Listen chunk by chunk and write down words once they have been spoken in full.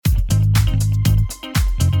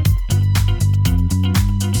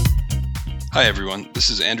Hi everyone, this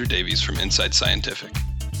is Andrew Davies from Inside Scientific,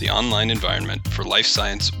 the online environment for life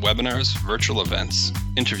science webinars, virtual events,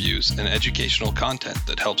 interviews, and educational content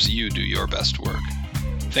that helps you do your best work.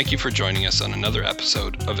 Thank you for joining us on another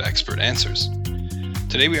episode of Expert Answers.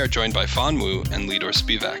 Today we are joined by Fan Wu and Lidor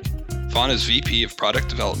Spivak. Fan is VP of Product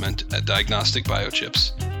Development at Diagnostic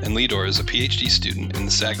Biochips, and Lidor is a PhD student in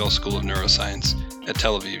the Sagal School of Neuroscience at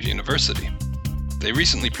Tel Aviv University. They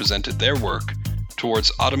recently presented their work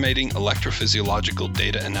towards automating electrophysiological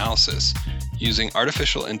data analysis using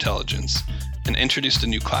artificial intelligence and introduced a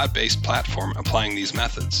new cloud-based platform applying these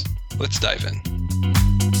methods. Let's dive in.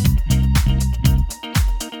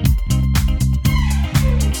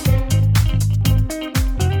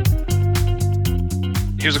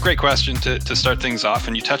 Here's a great question to start things off,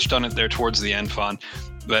 and you touched on it there towards the end, Fan,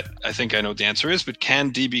 but I think I know what the answer is, but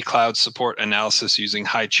can DB Cloud support analysis using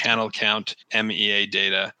high channel count MEA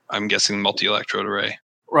data? I'm guessing multi-electrode array.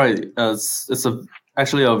 Right. It's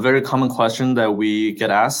actually a very common question that we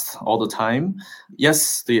get asked all the time.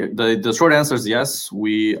 Yes, the short answer is yes.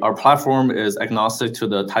 Our platform is agnostic to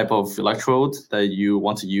the type of electrode that you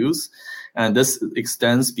want to use. And this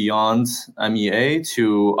extends beyond MEA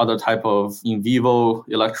to other type of in vivo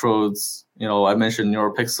electrodes. I mentioned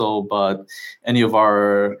NeuroPixel, but any of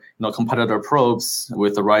our competitor probes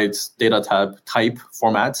with the right data type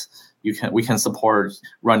format, we can support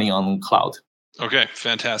running on cloud. Okay,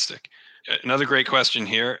 fantastic. Another great question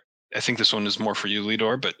here. I think this one is more for you,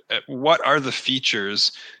 Lidor, but what are the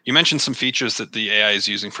features? You mentioned some features that the AI is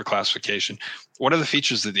using for classification. What are the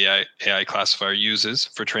features that the AI classifier uses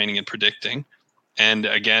for training and predicting? And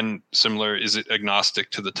again, similar, is it agnostic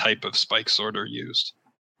to the type of spike sorter used?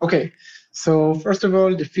 Okay, so first of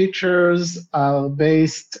all, the features are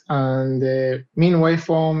based on the mean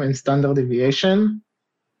waveform and standard deviation,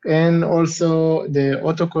 and also the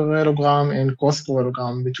autocorrelogram and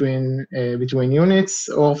cross-correlogram between units,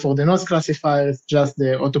 or for the noise classifier, it's just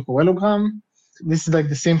the autocorrelogram. This is like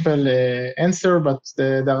the simple answer, but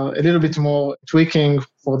there are a little bit more tweaking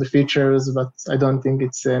for the features, but I don't think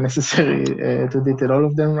it's necessary to detail all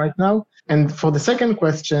of them right now. And for the second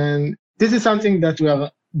question, this is something that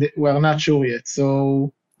we are not sure yet.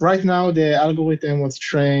 So right now, the algorithm was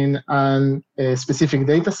trained on a specific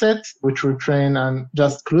data set, which we train on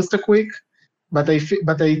just ClusterQuick. But I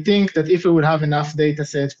think that if we would have enough data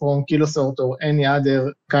set from Kilosort or any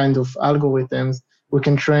other kind of algorithms, we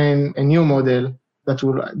can train a new model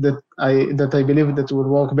that I believe that will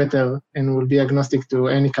work better and will be agnostic to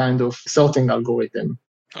any kind of sorting algorithm.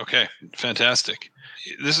 Okay, fantastic.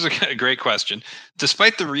 This is a great question.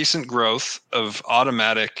 Despite the recent growth of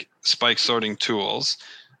automatic spike sorting tools,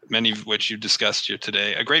 many of which you discussed here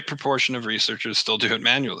today, a great proportion of researchers still do it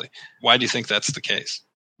manually. Why do you think that's the case?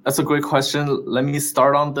 That's a great question. Let me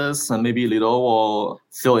start on this, and maybe Lidor will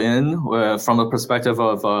fill in from the perspective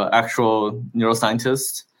of actual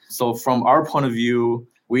neuroscientist. So from our point of view,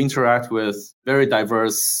 we interact with very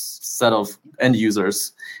diverse set of end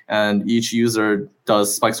users, and each user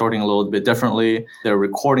does spike sorting a little bit differently. Their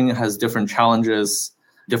recording has different challenges,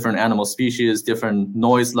 different animal species, different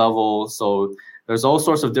noise level. So there's all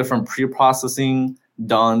sorts of different pre-processing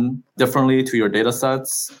done differently to your data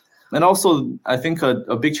sets. And also, I think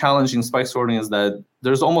a big challenge in spike sorting is that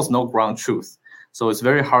there's almost no ground truth. So it's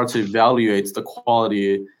very hard to evaluate the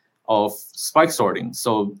quality of spike sorting.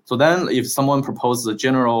 So then if someone proposes a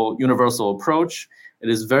general universal approach, it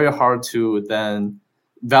is very hard to then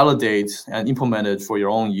validate and implement it for your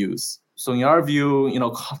own use. So in our view,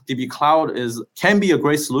 DB Cloud can be a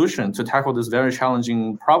great solution to tackle this very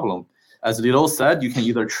challenging problem. As Lidor said, you can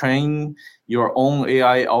either train your own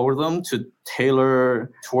AI algorithm to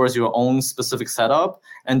tailor towards your own specific setup.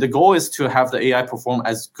 And the goal is to have the AI perform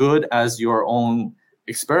as good as your own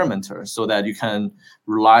experimenter so that you can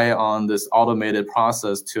rely on this automated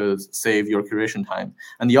process to save your curation time.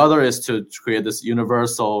 And the other is to create this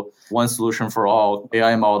universal one solution for all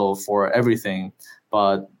AI model for everything.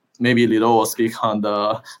 But maybe Lidor will speak on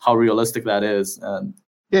how realistic that is.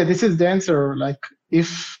 Yeah, this is the answer.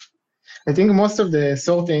 I think most of the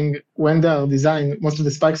sorting, when they are designed, most of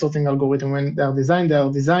the spike sorting algorithm, when they are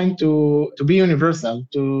designed to be universal,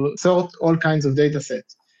 to sort all kinds of data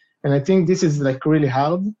sets. And I think this is really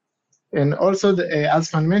hard. And also,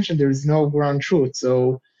 as Fan mentioned, there is no ground truth.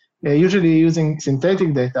 So usually using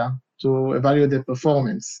synthetic data to evaluate the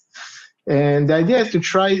performance. And the idea is to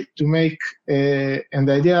try to make, the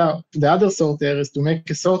other sorter is to make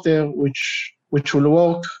a sorter which will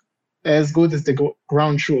work as good as the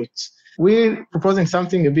ground truth. We're proposing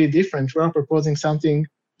something a bit different. We're proposing something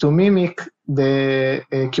to mimic the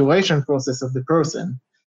curation process of the person.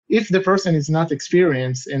 if the person is not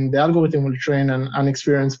experienced and the algorithm will train an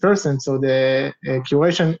unexperienced person, so the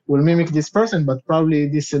curation will mimic this person, but probably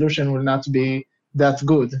this solution will not be that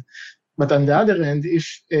good. But on the other hand,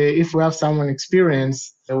 if we have someone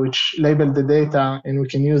experienced which labeled the data and we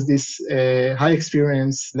can use this high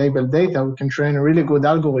experience labeled data, we can train a really good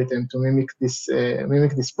algorithm to mimic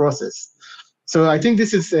this process. So I think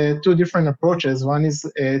this is two different approaches. One is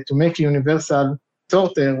to make a universal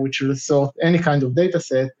sorter, which will sort any kind of data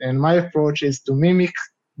set. And my approach is to mimic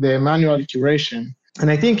the manual curation. And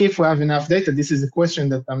I think if we have enough data, this is a question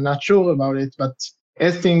that I'm not sure about it, but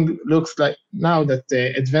as things looks like now that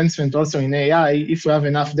advancement also in AI, if we have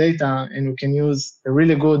enough data and we can use a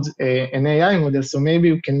really good an AI model, so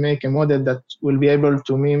maybe we can make a model that will be able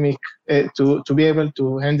to mimic, to be able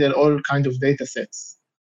to handle all kinds of data sets.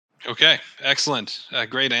 Okay, excellent.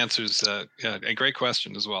 Great answers. A great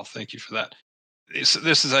question as well. Thank you for that.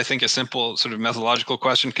 This is, I think, a simple sort of methodological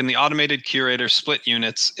question. Can the automated curator split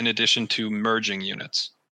units in addition to merging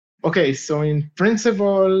units? Okay, so in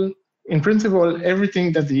principle,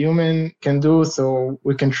 everything that the human can do, so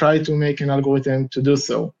we can try to make an algorithm to do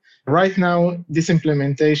so. Right now, this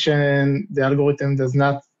implementation, the algorithm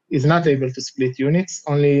is not able to split units,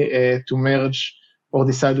 only to merge or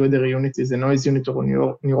decide whether a unit is a noise unit or a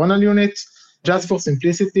neuronal unit, just for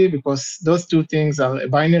simplicity, because those two things are a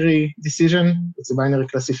binary decision, it's a binary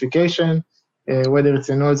classification, whether it's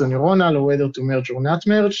a noise or neuronal or whether to merge or not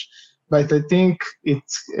merge. But I think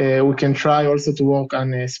we can try also to work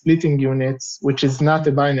on splitting units, which is not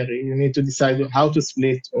a binary. You need to decide how to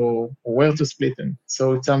split or where to split them.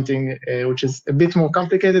 So it's something which is a bit more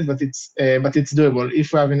complicated, but it's doable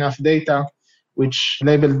if we have enough data, which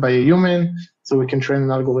labeled by a human, so we can train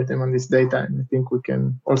an algorithm on this data, and I think we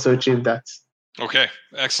can also achieve that. Okay,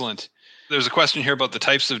 excellent. There's a question here about the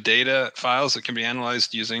types of data files that can be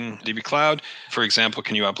analyzed using DB Cloud. For example,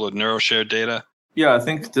 can you upload NeuroShare data? Yeah, I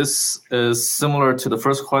think this is similar to the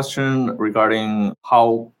first question regarding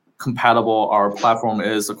how compatible our platform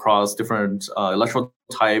is across different electrode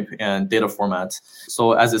type and data format.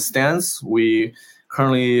 So as it stands, we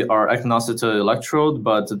currently are agnostic to electrode,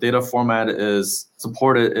 but the data format is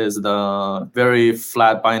supported is the very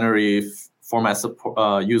flat binary format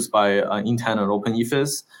used by Intel and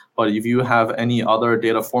OpenEFIS. But if you have any other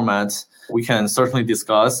data format, we can certainly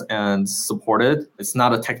discuss and support it. It's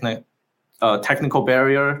not a technical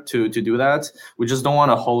barrier to do that. We just don't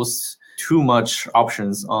want to host too much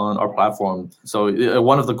options on our platform. So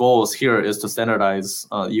one of the goals here is to standardize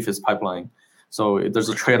EFIS pipeline. So there's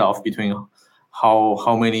a trade-off between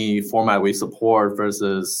how many format we support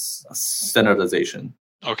versus standardization.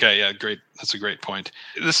 Okay, yeah, great. That's a great point.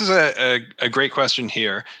 This is a great question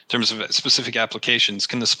here in terms of specific applications.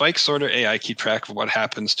 Can the spike sorter AI keep track of what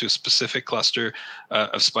happens to a specific cluster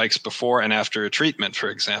of spikes before and after a treatment, for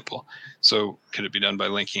example? So could it be done by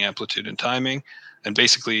linking amplitude and timing? And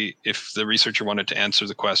basically, if the researcher wanted to answer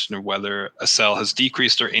the question of whether a cell has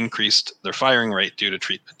decreased or increased their firing rate due to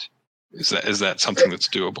treatment, is that something that's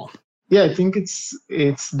doable? Yeah, I think it's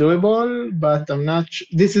doable, but I'm not.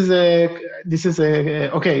 This is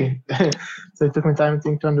okay. So it took me time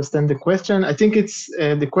to understand the question. I think it's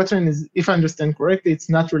the question is, if I understand correctly, it's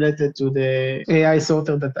not related to the AI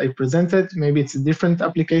sorter that I presented. Maybe it's a different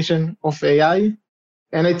application of AI.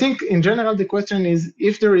 And I think in general the question is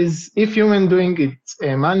if human doing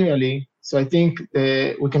it manually. So I think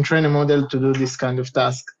we can train a model to do this kind of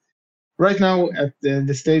task. Right now at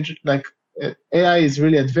the stage like. AI is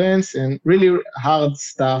really advanced and really hard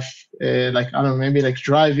stuff, like, I don't know, maybe like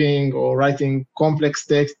driving or writing complex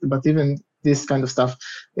text, but even this kind of stuff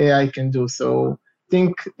AI can do. So I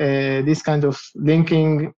think this kind of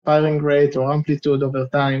linking firing rate or amplitude over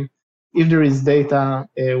time, if there is data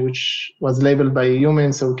which was labeled by a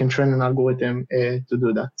human, so we can train an algorithm to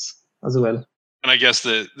do that as well. And I guess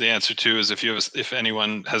the answer too is if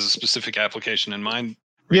anyone has a specific application in mind,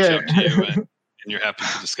 reach out to you. And you're happy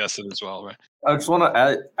to discuss it as well, right? I just want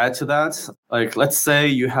to add to that. Like, let's say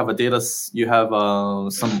you have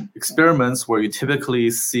some experiments where you typically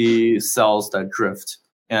see cells that drift.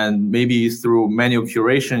 And maybe through manual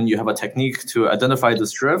curation, you have a technique to identify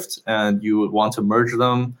this drift and you would want to merge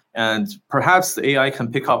them. And perhaps the AI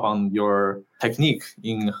can pick up on your technique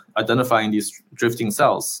in identifying these drifting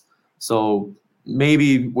cells. So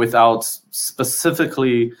maybe without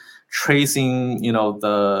specifically tracing,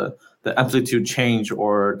 the amplitude change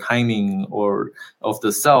or timing or of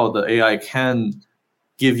the cell, the AI can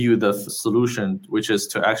give you the solution, which is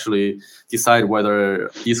to actually decide whether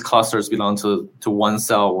these clusters belong to one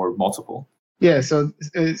cell or multiple. Yeah, so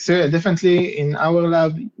definitely in our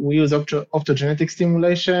lab, we use optogenetic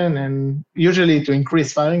stimulation and usually to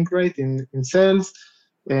increase firing rate in cells.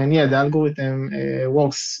 And yeah, the algorithm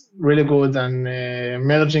works really good on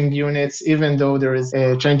merging units, even though there is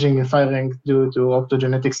a changing in firing due to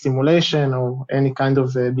optogenetic stimulation or any kind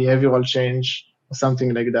of behavioral change or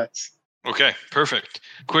something like that. Okay, perfect.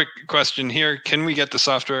 Quick question here. Can we get the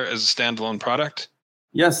software as a standalone product?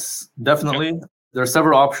 Yes, definitely. Yep. There are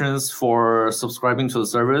several options for subscribing to the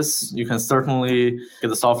service. You can certainly get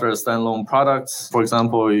the software as a standalone product. For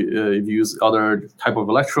example, if you use other type of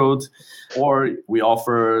electrode, or we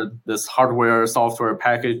offer this hardware software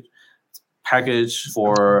package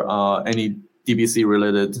for any DBC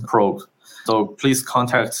related probe. So please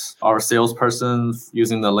contact our salesperson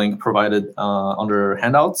using the link provided under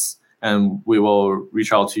handouts, and we will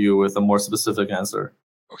reach out to you with a more specific answer.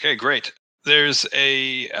 Okay, great. There's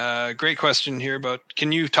a great question here about,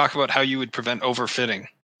 can you talk about how you would prevent overfitting?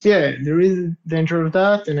 Yeah, there is a danger of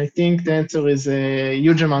that, and I think the answer is a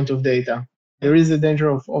huge amount of data. There is a danger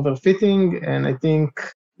of overfitting, and I think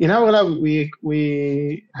in our lab,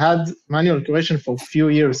 we had manual curation for a few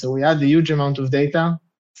years, so we had a huge amount of data.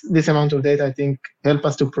 This amount of data, I think, help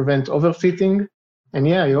us to prevent overfitting. And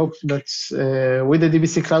yeah, I hope that with the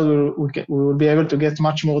DBC Cloud, we will be able to get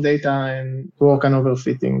much more data and work on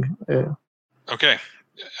overfitting. Okay,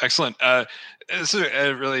 excellent. This is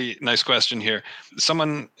a really nice question here.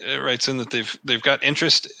 Someone writes in that they've got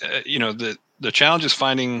interest. The challenge is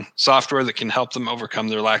finding software that can help them overcome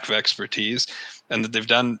their lack of expertise, and that they've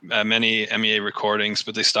done many MEA recordings,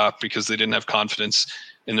 but they stopped because they didn't have confidence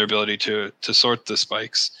in their ability to sort the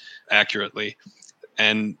spikes accurately.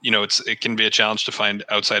 And it can be a challenge to find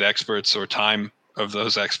outside experts or time of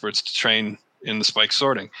those experts to train in the spike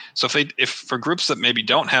sorting. So if for groups that maybe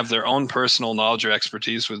don't have their own personal knowledge or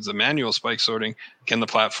expertise with the manual spike sorting, can the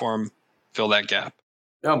platform fill that gap?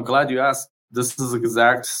 Yeah, I'm glad you asked. This is the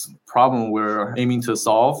exact problem we're aiming to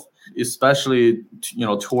solve, especially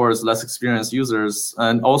towards less experienced users.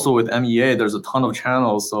 And also with MEA, there's a ton of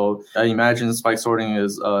channels. So I imagine spike sorting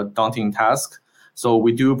is a daunting task. So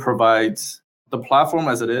we do provide the platform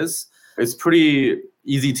as it is. It's pretty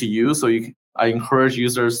easy to use. So I encourage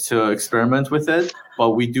users to experiment with it,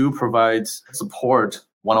 but we do provide support,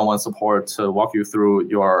 one-on-one support to walk you through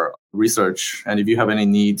your research. And if you have any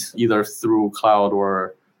need, either through cloud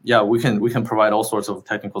or we can provide all sorts of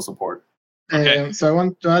technical support. Okay. So I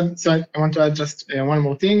want to add just one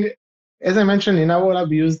more thing. As I mentioned, in our lab,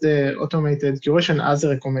 we use the automated curation as a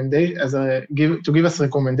recommendation, to give us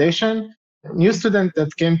recommendation. New students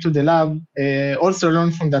that came to the lab also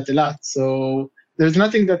learned from that a lot. So there's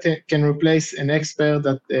nothing that can replace an expert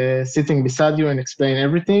that sitting beside you and explain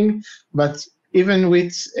everything. But even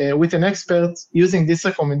with an expert, using this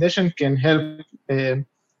recommendation can help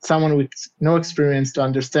someone with no experience to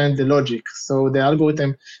understand the logic. So the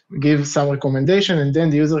algorithm gives some recommendation, and then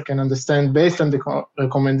the user can understand based on the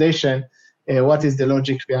recommendation what is the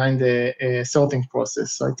logic behind the sorting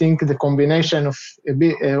process. So I think the combination of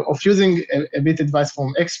using a bit advice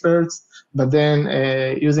from experts, but then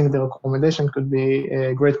using the recommendation could be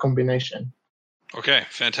a great combination. Okay,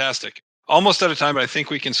 fantastic. Almost out of time, but I think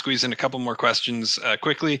we can squeeze in a couple more questions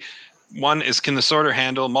quickly. One is, can the sorter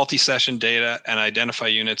handle multi-session data and identify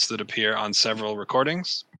units that appear on several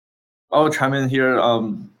recordings? I'll chime in here,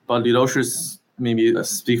 but Lidor should maybe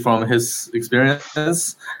speak from his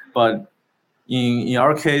experience. But in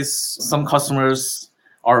our case, some customers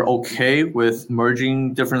are okay with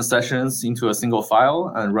merging different sessions into a single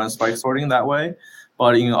file and run spike sorting that way.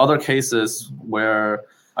 But in other cases where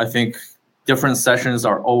I think different sessions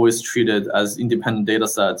are always treated as independent data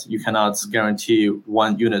sets, you cannot guarantee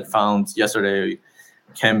one unit found yesterday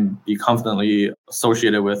can be confidently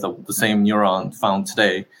associated with the same neuron found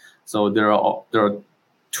today. So there are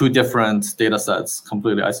two different data sets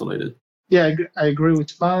completely isolated. Yeah, I agree with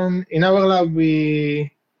Fan. In our lab,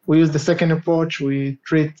 we use the second approach. We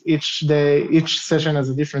treat each session as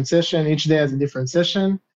a different session, each day as a different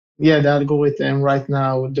session. Yeah, the algorithm right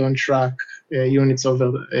now don't track units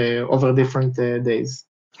over different days.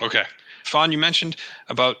 Okay. Fan, you mentioned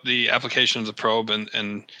about the application of the probe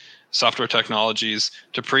and software technologies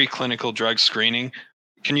to preclinical drug screening.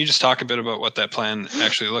 Can you just talk a bit about what that plan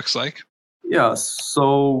actually looks like? Yeah,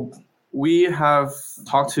 so we have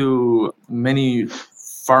talked to many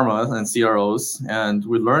pharma and CROs, and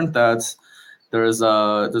we learned that there's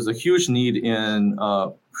a huge need in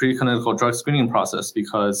preclinical drug screening process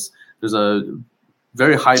because there's a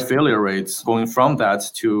very high failure rates going from that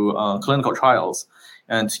to clinical trials.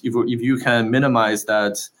 And if you can minimize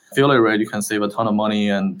that failure rate, you can save a ton of money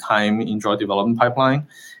and time in drug development pipeline.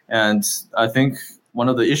 And I think one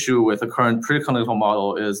of the issue with the current preclinical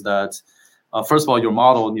model is that, first of all, your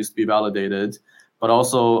model needs to be validated, but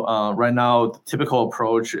also right now, the typical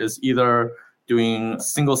approach is either doing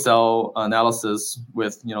single cell analysis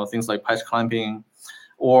with things like patch clamping,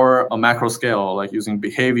 or a macro scale, like using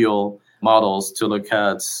behavioral models to look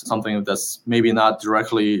at something that's maybe not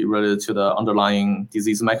directly related to the underlying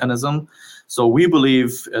disease mechanism. So we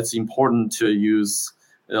believe it's important to use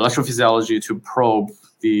electrophysiology to probe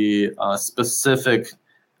the specific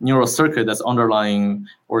neural circuit that's underlying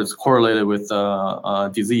or is correlated with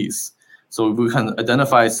disease. So if we can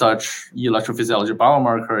identify such electrophysiology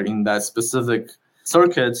biomarker in that specific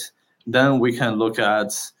circuit, then we can look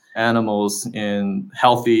at animals in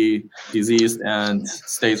healthy disease and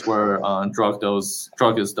states where drug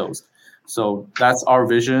is dosed. So that's our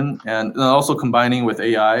vision. And also combining with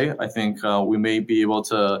AI, I think we may be able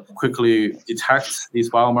to quickly detect these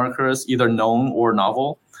biomarkers, either known or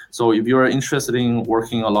novel. So if you're interested in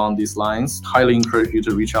working along these lines, highly encourage you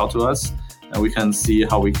to reach out to us, and we can see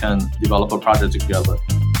how we can develop a project together.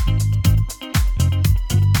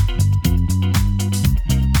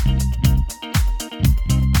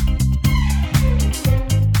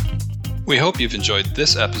 We hope you've enjoyed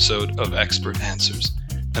this episode of Expert Answers,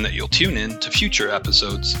 and that you'll tune in to future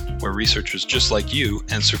episodes where researchers just like you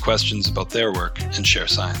answer questions about their work and share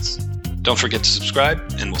science. Don't forget to subscribe,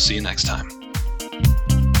 and we'll see you next time.